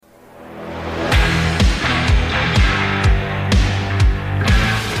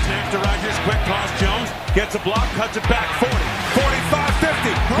cuts it back 40, 45, 50.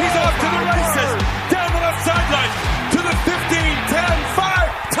 He's off to the races. Down the left sideline to the 15, 10,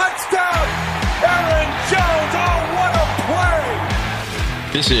 5. Touchdown, Aaron Jones. Oh, what a play.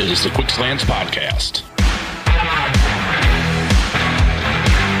 This is the Quick Slants Podcast.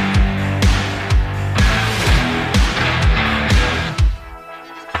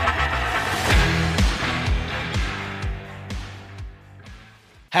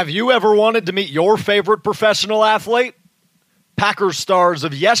 Have you ever wanted to meet your favorite professional athlete? Packers stars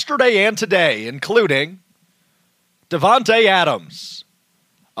of yesterday and today, including Davante Adams,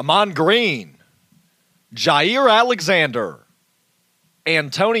 Amon Green, Jair Alexander,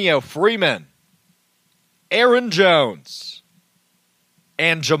 Antonio Freeman, Aaron Jones,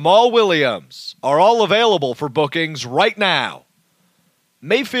 and Jamal Williams are all available for bookings right now.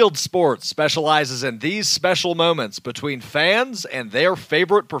 Mayfield Sports specializes in these special moments between fans and their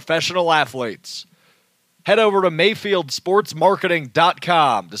favorite professional athletes. Head over to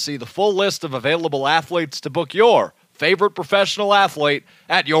MayfieldSportsMarketing.com to see the full list of available athletes to book your favorite professional athlete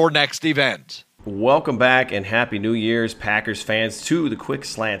at your next event. Welcome back and Happy New Year's, Packers fans, to the Quick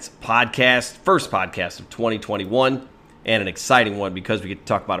Slants Podcast, first podcast of 2021, and an exciting one because we get to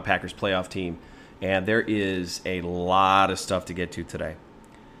talk about a Packers playoff team. And there is a lot of stuff to get to today.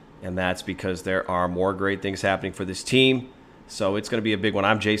 And that's because there are more great things happening for this team. So it's going to be a big one.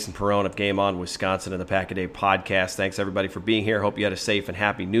 I'm Jason Perrone of Game On Wisconsin and the Pack-A-Day Podcast. Thanks, everybody, for being here. Hope you had a safe and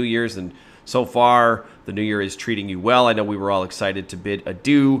happy New Year's. And so far, the New Year is treating you well. I know we were all excited to bid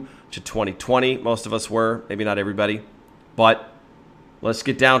adieu to 2020. Most of us were. Maybe not everybody. But let's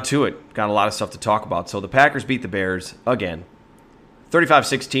get down to it. Got a lot of stuff to talk about. So the Packers beat the Bears again.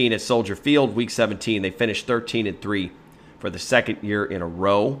 35-16 at Soldier Field, Week 17. They finished 13-3 for the second year in a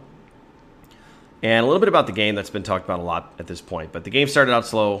row. And a little bit about the game that's been talked about a lot at this point. But the game started out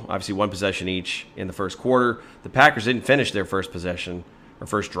slow, obviously one possession each in the first quarter. The Packers didn't finish their first possession or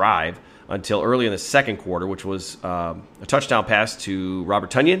first drive until early in the second quarter, which was a touchdown pass to Robert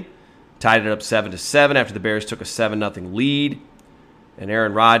Tonyan. Tied it up 7-7 after the Bears took a 7-0 lead. And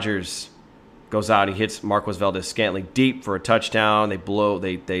Aaron Rodgers goes out. He hits Marquez Valdes-Scantling deep for a touchdown.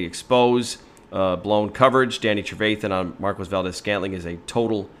 They expose blown coverage. Danny Trevathan on Marquez Valdes-Scantling is a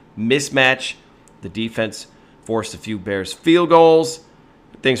total mismatch. The defense forced a few Bears field goals.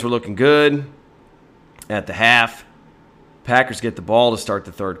 Things were looking good at the half. Packers get the ball to start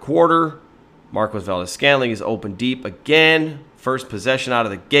the third quarter. Marquez Valdes-Scantling is open deep again. First possession out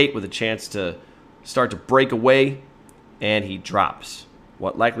of the gate with a chance to start to break away, and he drops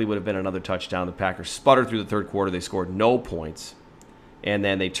what likely would have been another touchdown. The Packers sputtered through the third quarter. They scored no points, and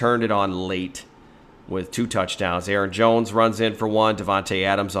then they turned it on late with two touchdowns. Aaron Jones runs in for one. Davante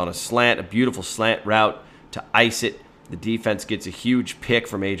Adams on a slant, a beautiful slant route to ice it. The defense gets a huge pick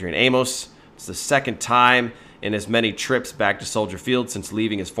from Adrian Amos. It's the second time in as many trips back to Soldier Field since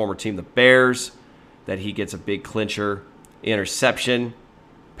leaving his former team, the Bears, that he gets a big clincher interception.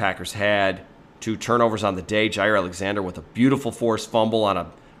 Packers had two turnovers on the day. Jair Alexander with a beautiful forced fumble on a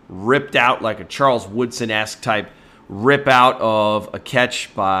ripped out, like a Charles Woodson-esque type rip out of a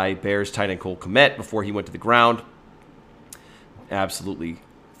catch by Bears tight end Cole Kmet before he went to the ground. Absolutely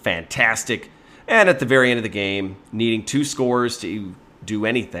fantastic. And at the very end of the game, needing two scores to do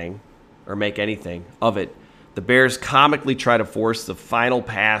anything or make anything of it, the Bears comically try to force the final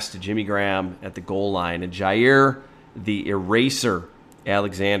pass to Jimmy Graham at the goal line. And Jair, the eraser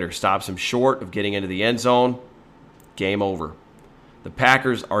Alexander, stops him short of getting into the end zone. Game over. The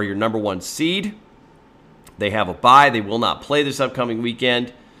Packers are your number one seed. They have a bye. They will not play this upcoming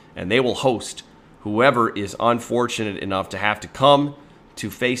weekend, and they will host whoever is unfortunate enough to have to come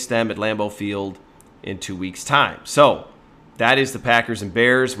to face them at Lambeau Field in 2 weeks' time. So that is the Packers and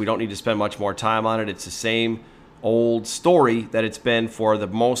Bears. We don't need to spend much more time on it. It's the same old story that it's been for the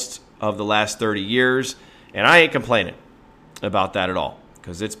most of the last 30 years, and I ain't complaining about that at all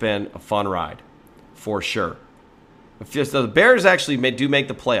because it's been a fun ride for sure. So the Bears actually do make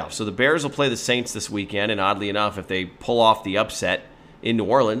the playoffs. So the Bears will play the Saints this weekend, and oddly enough, if they pull off the upset in New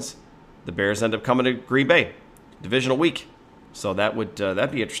Orleans, the Bears end up coming to Green Bay, divisional week. So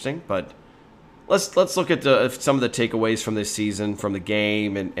that'd be interesting. But let's look at some of the takeaways from this season, from the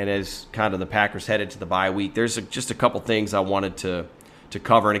game, and as kind of the Packers headed to the bye week. There's just a couple things I wanted to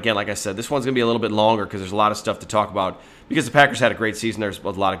cover. And again, like I said, this one's going to be a little bit longer because there's a lot of stuff to talk about. Because the Packers had a great season, there's a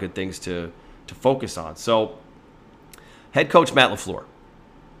lot of good things to focus on. So head coach Matt LaFleur,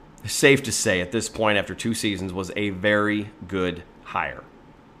 safe to say at this point after 2 seasons, was a very good hire.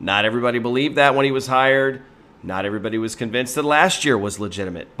 Not everybody believed that when he was hired. Not everybody was convinced that last year was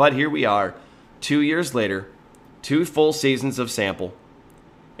legitimate. But here we are, 2 years later, 2 full seasons of sample.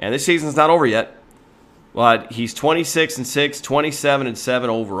 And this season's not over yet. But he's 26-6, 27-7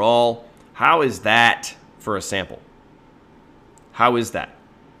 overall. How is that for a sample? How is that?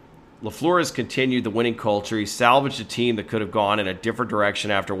 LaFleur has continued the winning culture. He salvaged a team that could have gone in a different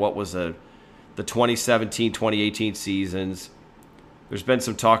direction after what was the 2017-2018 seasons. There's been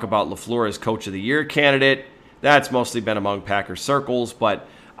some talk about LaFleur as Coach of the Year candidate. That's mostly been among Packers circles, but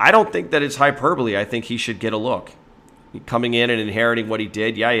I don't think that it's hyperbole. I think he should get a look. Coming in and inheriting what he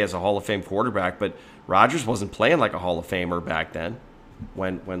did, yeah, he has a Hall of Fame quarterback, but Rodgers wasn't playing like a Hall of Famer back then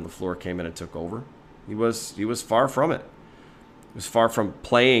when LaFleur came in and took over. He was far from it. He was far from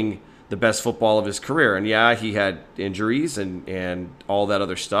playing the best football of his career. And yeah, he had injuries and all that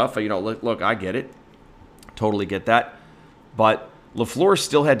other stuff. Look, I get it. Totally get that. But LaFleur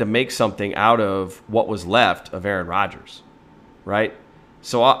still had to make something out of what was left of Aaron Rodgers, right?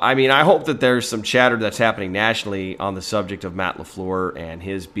 So, I hope that there's some chatter that's happening nationally on the subject of Matt LaFleur and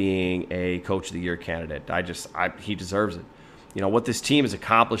his being a Coach of the Year candidate. He deserves it. What this team has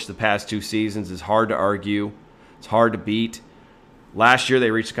accomplished the past 2 seasons is hard to argue. It's hard to beat. Last year,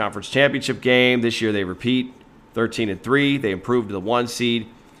 they reached the conference championship game. This year, they repeat 13-3. They improved to the 1 seed.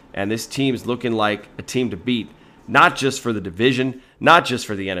 And this team is looking like a team to beat, not just for the division, not just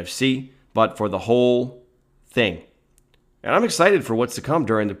for the NFC, but for the whole thing. And I'm excited for what's to come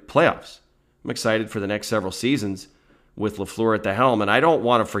during the playoffs. I'm excited for the next several seasons with LaFleur at the helm. And I don't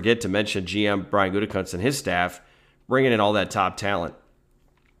want to forget to mention GM Brian Gutekunst and his staff bringing in all that top talent.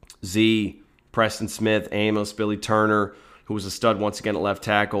 Z, Preston Smith, Amos, Billy Turner, who was a stud once again at left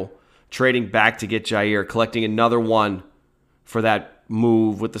tackle, trading back to get Jair, collecting another one for that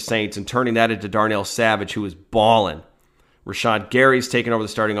move with the Saints and turning that into Darnell Savage, who was balling. Rashawn Gary's taking over the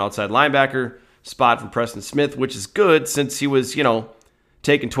starting outside linebacker spot from Preston Smith, which is good since he was,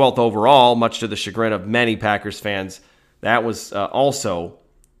 taken 12th overall, much to the chagrin of many Packers fans. That was also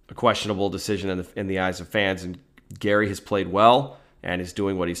a questionable decision in the eyes of fans, and Gary has played well and is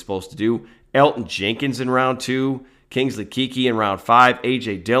doing what he's supposed to do. Elton Jenkins in round 2, Kingsley Keke in round 5,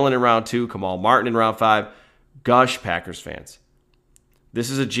 A.J. Dillon in round 2, Kamal Martin in round 5. Gush, Packers fans. This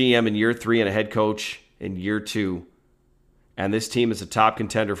is a GM in year 3 and a head coach in year 2, and this team is a top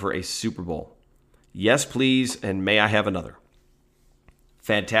contender for a Super Bowl. Yes, please, and may I have another.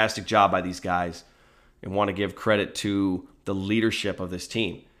 Fantastic job by these guys, and want to give credit to the leadership of this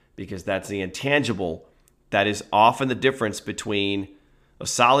team, because that's the intangible that is often the difference between a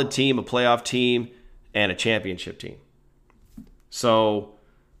solid team, a playoff team, and a championship team. So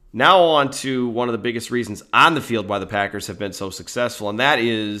now on to one of the biggest reasons on the field why the Packers have been so successful, and that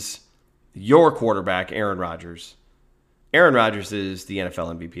is your quarterback, Aaron Rodgers. Aaron Rodgers is the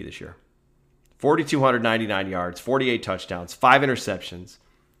NFL MVP this year. 4,299 yards, 48 touchdowns, 5 interceptions,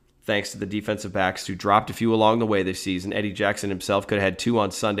 thanks to the defensive backs who dropped a few along the way this season. Eddie Jackson himself could have had 2 on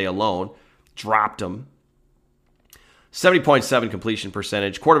Sunday alone. Dropped them. 70.7 completion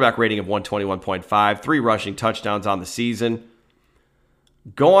percentage, quarterback rating of 121.5, 3 rushing touchdowns on the season.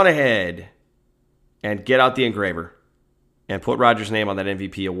 Go on ahead and get out the engraver and put Rodgers' name on that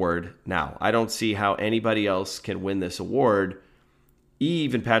MVP award now. I don't see how anybody else can win this award.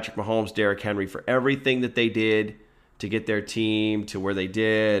 Even Patrick Mahomes, Derrick Henry, for everything that they did to get their team to where they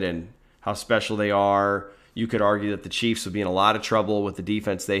did and how special they are. You could argue that the Chiefs would be in a lot of trouble with the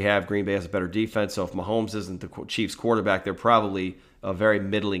defense they have. Green Bay has a better defense, so if Mahomes isn't the Chiefs quarterback, they're probably a very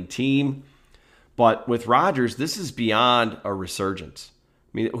middling team. But with Rodgers, this is beyond a resurgence.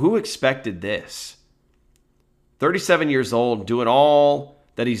 I mean, who expected this? 37 years old, doing all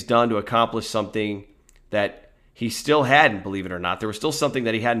that he's done to accomplish something that he still hadn't, believe it or not. There was still something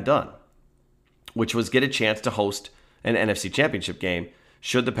that he hadn't done, which was get a chance to host an NFC Championship game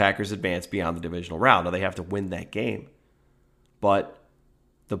should the Packers advance beyond the divisional round. Now, they have to win that game. But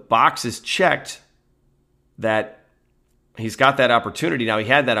the box is checked that he's got that opportunity. Now, he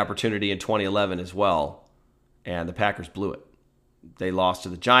had that opportunity in 2011 as well, and the Packers blew it. They lost to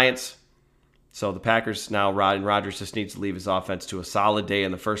the Giants. So the Packers now, Rodgers just needs to leave his offense to a solid day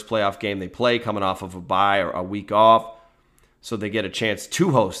in the first playoff game they play, coming off of a bye or a week off. So they get a chance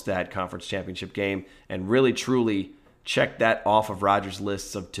to host that conference championship game and really, truly check that off of Rodgers'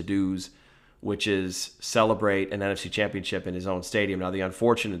 lists of to-dos, which is celebrate an NFC championship in his own stadium. Now, the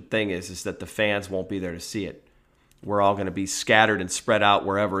unfortunate thing is that the fans won't be there to see it. We're all going to be scattered and spread out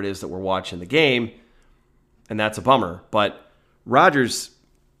wherever it is that we're watching the game, and that's a bummer. But Rodgers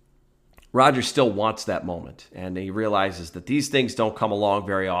still wants that moment, and he realizes that these things don't come along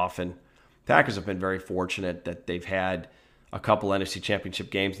very often. Packers have been very fortunate that they've had a couple NFC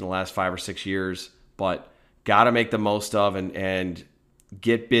championship games in the last 5 or 6 years, but got to make the most of and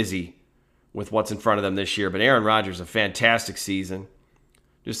get busy with what's in front of them this year. But Aaron Rodgers, a fantastic season.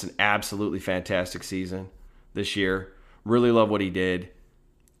 Just an absolutely fantastic season this year. Really love what he did.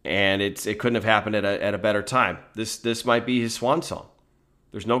 And it couldn't have happened at a better time. This might be his swan song.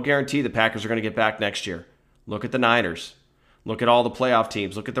 There's no guarantee the Packers are going to get back next year. Look at the Niners. Look at all the playoff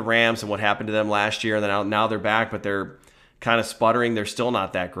teams. Look at the Rams and what happened to them last year. And then now they're back, but they're kind of sputtering. They're still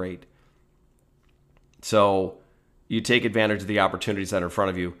not that great. So you take advantage of the opportunities that are in front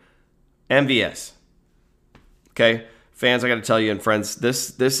of you. MVS. Okay, fans, I got to tell you and friends,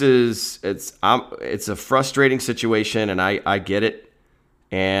 it's a frustrating situation, and I get it.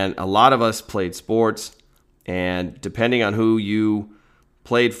 And a lot of us played sports, and depending on who you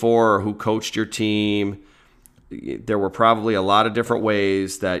played for or who coached your team, there were probably a lot of different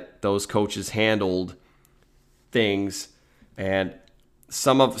ways that those coaches handled things. And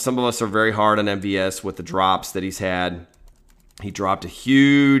some of us are very hard on MVS with the drops that he's had. He dropped a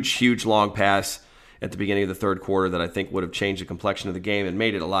huge long pass at the beginning of the third quarter that I think would have changed the complexion of the game and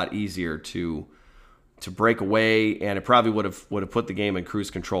made it a lot easier to break away, and it probably would have put the game in cruise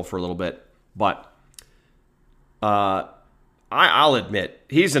control for a little bit. But I'll admit,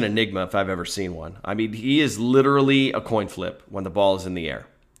 he's an enigma if I've ever seen one. I mean, he is literally a coin flip when the ball is in the air.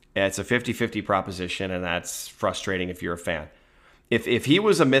 It's a 50-50 proposition, and that's frustrating if you're a fan. If he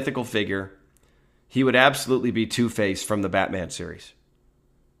was a mythical figure, he would absolutely be Two-Face from the Batman series.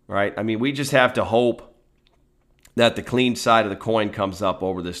 Right? I mean, we just have to hope that the clean side of the coin comes up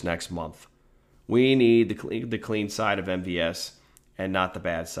over this next month. We need the clean side of MVS and not the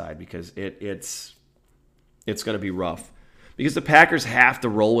bad side, because it's going to be rough. Because the Packers have to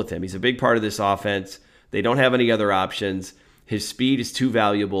roll with him. He's a big part of this offense. They don't have any other options. His speed is too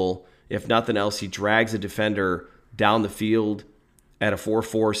valuable. If nothing else, he drags a defender down the field at a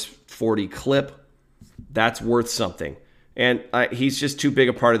 4.40 clip. That's worth something. And he's just too big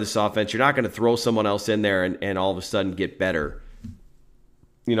a part of this offense. You're not going to throw someone else in there and all of a sudden get better.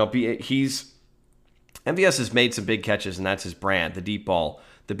 You know, MVS has made some big catches, and that's his brand. The deep ball,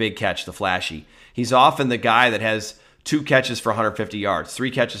 the big catch, the flashy. He's often the guy that has 2 catches for 150 yards,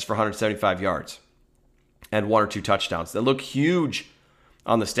 3 catches for 175 yards, and 1 or 2 touchdowns that look huge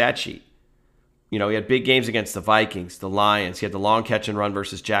on the stat sheet. You know, he had big games against the Vikings, the Lions. He had the long catch and run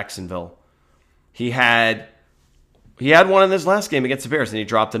versus Jacksonville. He had one in this last game against the Bears, and he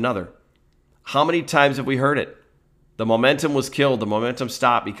dropped another. How many times have we heard it? The momentum was killed. The momentum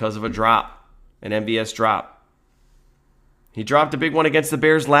stopped because of a drop, an MVS drop. He dropped a big one against the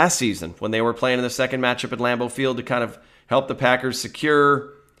Bears last season when they were playing in the second matchup at Lambeau Field to kind of help the Packers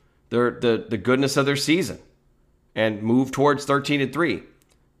secure the goodness of their season and move towards 13-3.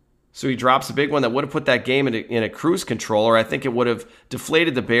 So he drops a big one that would have put that game in a cruise control, or I think it would have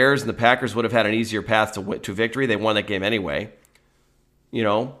deflated the Bears, and the Packers would have had an easier path to victory. They won that game anyway. You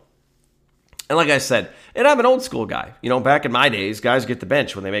know? And like I said, and I'm an old school guy. You know, back in my days, guys get the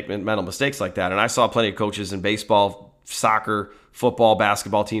bench when they make mental mistakes like that. And I saw plenty of coaches in baseball, soccer, football,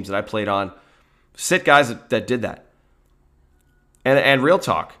 basketball teams that I played on sit guys that did that. And real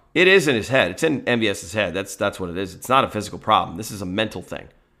talk, it is in his head. It's in MVS's head. That's what it is. It's not a physical problem. This is a mental thing.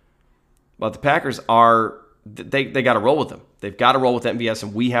 But the Packers they got to roll with them. They've got to roll with MVS,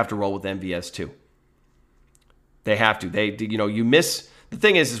 and we have to roll with MVS too. They have to. You miss. The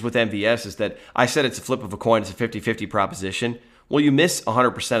thing is with MVS is that I said it's a flip of a coin. It's a 50-50 proposition. Well, you miss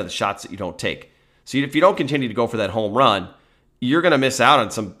 100% of the shots that you don't take. So if you don't continue to go for that home run, you're going to miss out on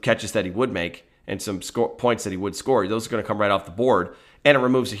some catches that he would make and some points that he would score. Those are going to come right off the board, and it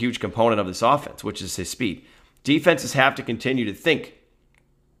removes a huge component of this offense, which is his speed. Defenses have to continue to think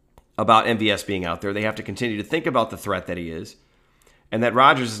about MVS being out there. They have to continue to think about the threat that he is, and that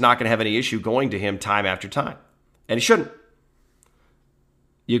Rodgers is not going to have any issue going to him time after time. And he shouldn't.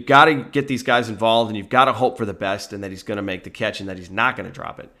 You've got to get these guys involved, and you've got to hope for the best and that he's going to make the catch and that he's not going to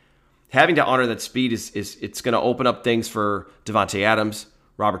drop it. Having to honor that speed is it's going to open up things for Davante Adams,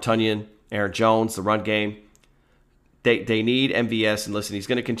 Robert Tonyan, Aaron Jones, the run game. They need MVS, and listen, he's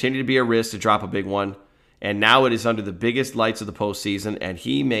going to continue to be a risk to drop a big one. And now it is under the biggest lights of the postseason, and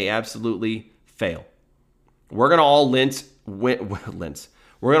he may absolutely fail. We're going to all we're going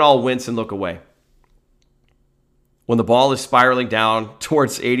to all wince and look away when the ball is spiraling down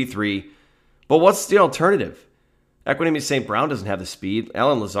towards 83. But what's the alternative? Equanimeous St. Brown doesn't have the speed.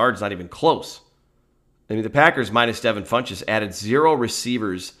 Allen Lazard's not even close. I mean, the Packers, minus Devin Funchess, added 0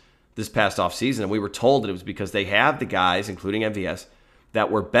 receivers this past offseason, and we were told that it was because they have the guys, including MVS,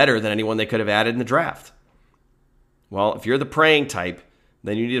 that were better than anyone they could have added in the draft. Well, if you're the praying type,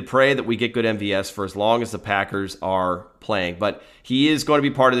 then you need to pray that we get good MVS for as long as the Packers are playing. But he is going to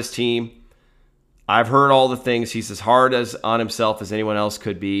be part of this team. I've heard all the things. He's as hard on himself as anyone else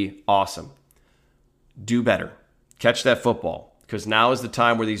could be. Awesome. Do better. Catch that football. because now is the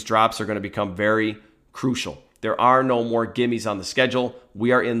time where these drops are going to become very crucial. There are no more gimmies on the schedule.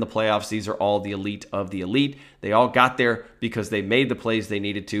 We are in the playoffs. These are all the elite of the elite. They all got there because they made the plays they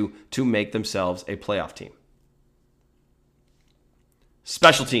needed to make themselves a playoff team.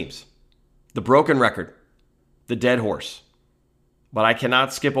 Special teams. The broken record. The dead horse. But I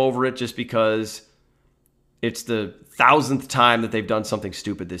cannot skip over it just because it's the 1,000th time that they've done something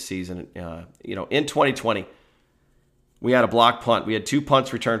stupid this season. In 2020, we had a block punt. We had 2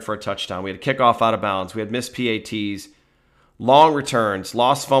 punts returned for a touchdown. We had a kickoff out of bounds. We had missed PATs, long returns,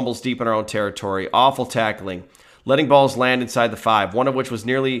 lost fumbles deep in our own territory, awful tackling, letting balls land inside the 5, one of which was a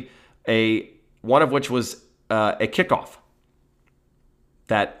kickoff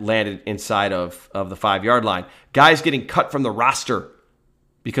that landed inside of the 5-yard line. Guys getting cut from the roster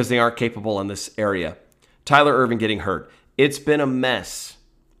because they aren't capable in this area. Tyler Irvin getting hurt. It's been a mess.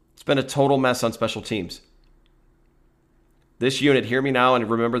 It's been a total mess on special teams. This unit, hear me now and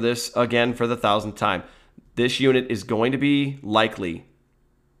remember this again for the 1,000th time. This unit is going to be likely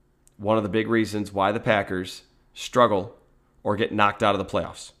one of the big reasons why the Packers struggle or get knocked out of the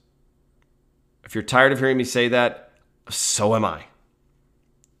playoffs. If you're tired of hearing me say that, so am I.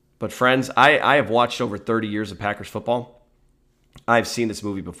 But friends, I have watched over 30 years of Packers football. I've seen this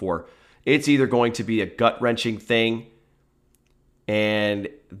movie before. It's either going to be a gut-wrenching thing and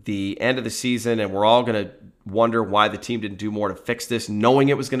the end of the season, and we're all going to wonder why the team didn't do more to fix this, knowing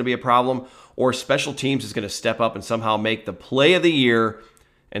it was going to be a problem, or special teams is going to step up and somehow make the play of the year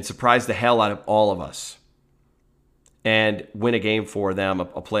and surprise the hell out of all of us and win a game for them,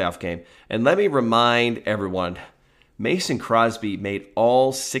 a playoff game. And let me remind everyone, Mason Crosby made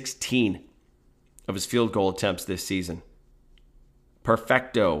all 16 of his field goal attempts this season.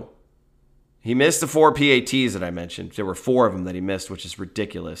 Perfecto. He missed the 4 PATs that I mentioned. There were 4 of them that he missed, which is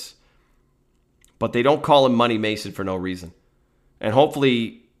ridiculous. But they don't call him Money Mason for no reason. And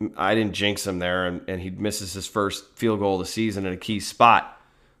hopefully I didn't jinx him there and he misses his first field goal of the season in a key spot.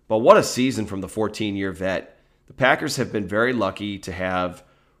 But what a season from the 14-year vet. The Packers have been very lucky to have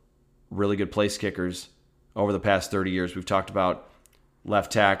really good place kickers over the past 30 years. We've talked about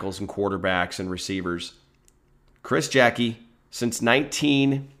left tackles and quarterbacks and receivers. Chris Jackie, since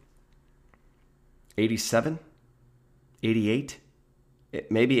 1987, 88,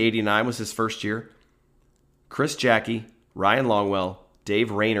 maybe 89 was his first year. Chris Jackie, Ryan Longwell,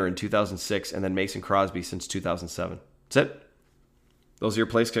 Dave Rayner in 2006, and then Mason Crosby since 2007. That's it. Those are your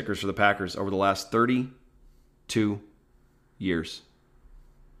place kickers for the Packers over the last 32 years.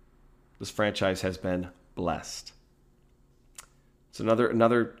 This franchise has been blessed. It's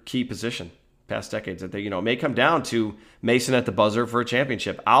another key position past decades that it may come down to Mason at the buzzer for a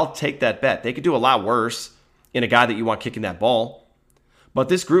championship. I'll take that bet. They could do a lot worse in a guy that you want kicking that ball. But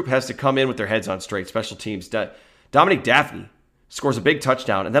this group has to come in with their heads on straight. Special teams. Dominic Daphne scores a big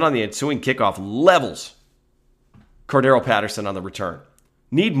touchdown, and then on the ensuing kickoff levels Cordero Patterson on the return.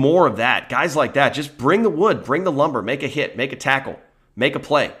 Need more of that. Guys like that. Just bring the wood, bring the lumber, make a hit, make a tackle, make a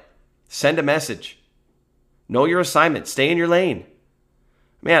play, send a message. Know your assignment. Stay in your lane.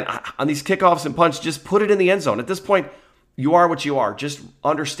 Man, on these kickoffs and punts, just put it in the end zone. At this point, you are what you are. Just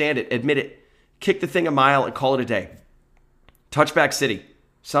understand it. Admit it. Kick the thing a mile and call it a day. Touchback City.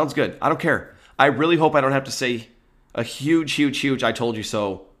 Sounds good. I don't care. I really hope I don't have to say a huge I told you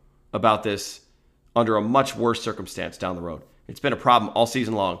so about this under a much worse circumstance down the road. It's been a problem all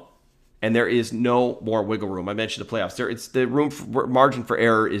season long, and there is no more wiggle room. I mentioned the playoffs. The margin for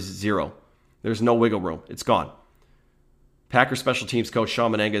error is 0. There's no wiggle room. It's gone. Packers special teams coach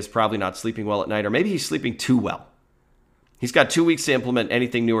Sean Menenga is probably not sleeping well at night, or maybe he's sleeping too well. He's got 2 weeks to implement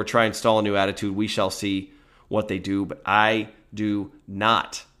anything new or try and install a new attitude. We shall see what they do, but I do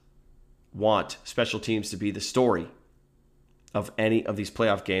not want special teams to be the story of any of these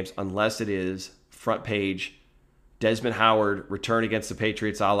playoff games unless it is front page Desmond Howard return against the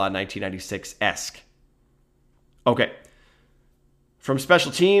Patriots a la 1996-esque. Okay. From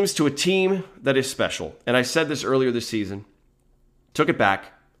special teams to a team that is special. And I said this earlier this season, took it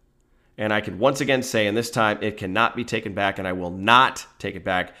back, and I can once again say, and this time it cannot be taken back, and I will not take it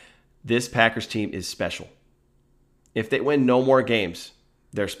back, this Packers team is special. If they win no more games,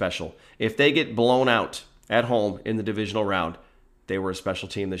 they're special. If they get blown out at home in the divisional round, they were a special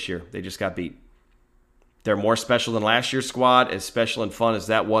team this year. They just got beat. They're more special than last year's squad, as special and fun as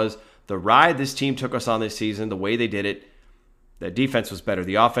that was. The ride this team took us on this season, the way they did it, the defense was better.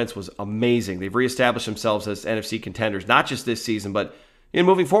 The offense was amazing. They've reestablished themselves as NFC contenders, not just this season, but in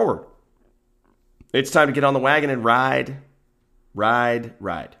moving forward. It's time to get on the wagon and ride.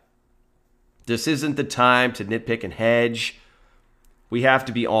 This isn't the time to nitpick and hedge. We have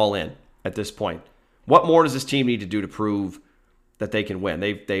to be all in at this point. What more does this team need to do to prove that they can win.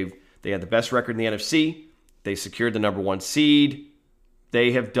 They had the best record in the NFC. They secured the number 1 seed.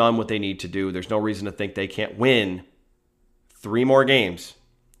 They have done what they need to do. There's no reason to think they can't win 3 more games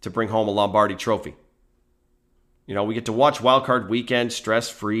to bring home a Lombardi trophy. You know, we get to watch Wild Card Weekend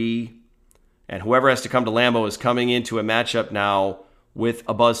stress-free, and whoever has to come to Lambeau is coming into a matchup now with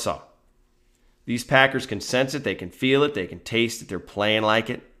a buzzsaw. These Packers can sense it, they can feel it, they can taste it, they're playing like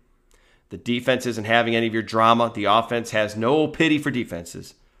it. The defense isn't having any of your drama. The offense has no pity for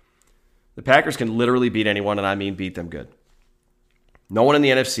defenses. The Packers can literally beat anyone, and I mean beat them good. No one in the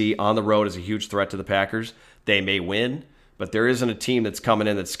NFC on the road is a huge threat to the Packers. They may win, but there isn't a team that's coming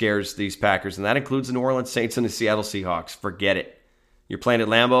in that scares these Packers, and that includes the New Orleans Saints and the Seattle Seahawks. Forget it. You're playing at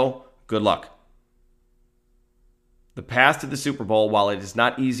Lambeau, good luck. The path to the Super Bowl, while it is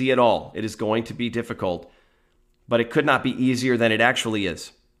not easy at all, it is going to be difficult, but it could not be easier than it actually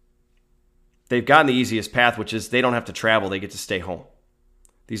is. They've gotten the easiest path, which is they don't have to travel, they get to stay home.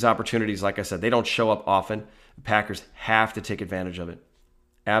 These opportunities, like I said, they don't show up often. The Packers have to take advantage of it.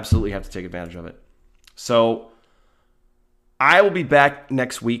 Absolutely have to take advantage of it. So I will be back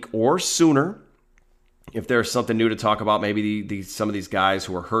next week or sooner if there's something new to talk about. Maybe some of these guys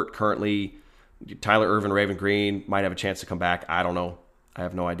who are hurt currently, Tyler Ervin, Raven Green, might have a chance to come back. I don't know. I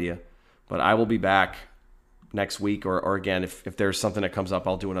have no idea. But I will be back next week, or again, if there's something that comes up,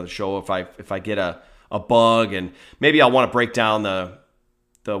 I'll do another show. If I get a bug, and maybe I'll want to break down the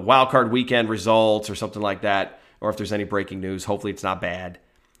Wild Card Weekend results or something like that, or if there's any breaking news. Hopefully it's not bad.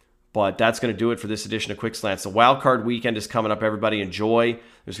 But that's going to do it for this edition of Quick Slants. The Wild Card Weekend is coming up. Everybody enjoy.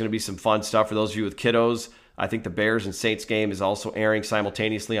 There's going to be some fun stuff for those of you with kiddos. I think the Bears and Saints game is also airing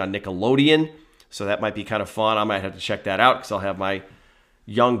simultaneously on Nickelodeon, so that might be kind of fun. I might have to check that out because I'll have my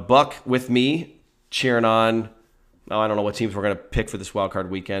young buck with me cheering on. I don't know what teams we're going to pick for this Wild Card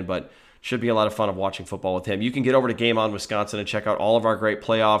Weekend, but should be a lot of fun of watching football with him. You can get over to Game On Wisconsin and check out all of our great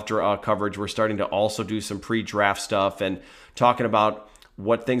playoff coverage. We're starting to also do some pre-draft stuff and talking about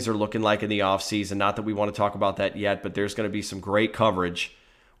what things are looking like in the offseason. Not that we want to talk about that yet, but there's going to be some great coverage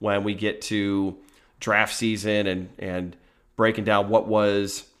when we get to draft season and breaking down what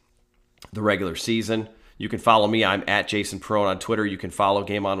was the regular season. You can follow me. I'm at Jason Perone on Twitter. You can follow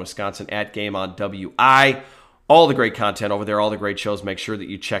Game On Wisconsin at Game On WI. All the great content over there, all the great shows. Make sure that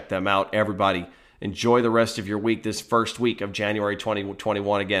you check them out. Everybody, enjoy the rest of your week, this first week of January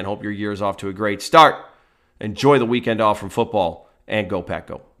 2021. Again, hope your year is off to a great start. Enjoy the weekend off from football, and go Pack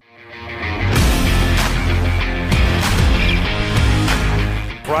Go.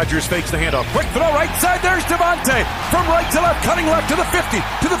 Rodgers fakes the handoff. Quick throw right side. There's Devontae. From right to left, cutting left to the 50,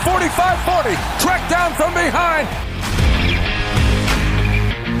 to the 45, 40. Tracked down from behind.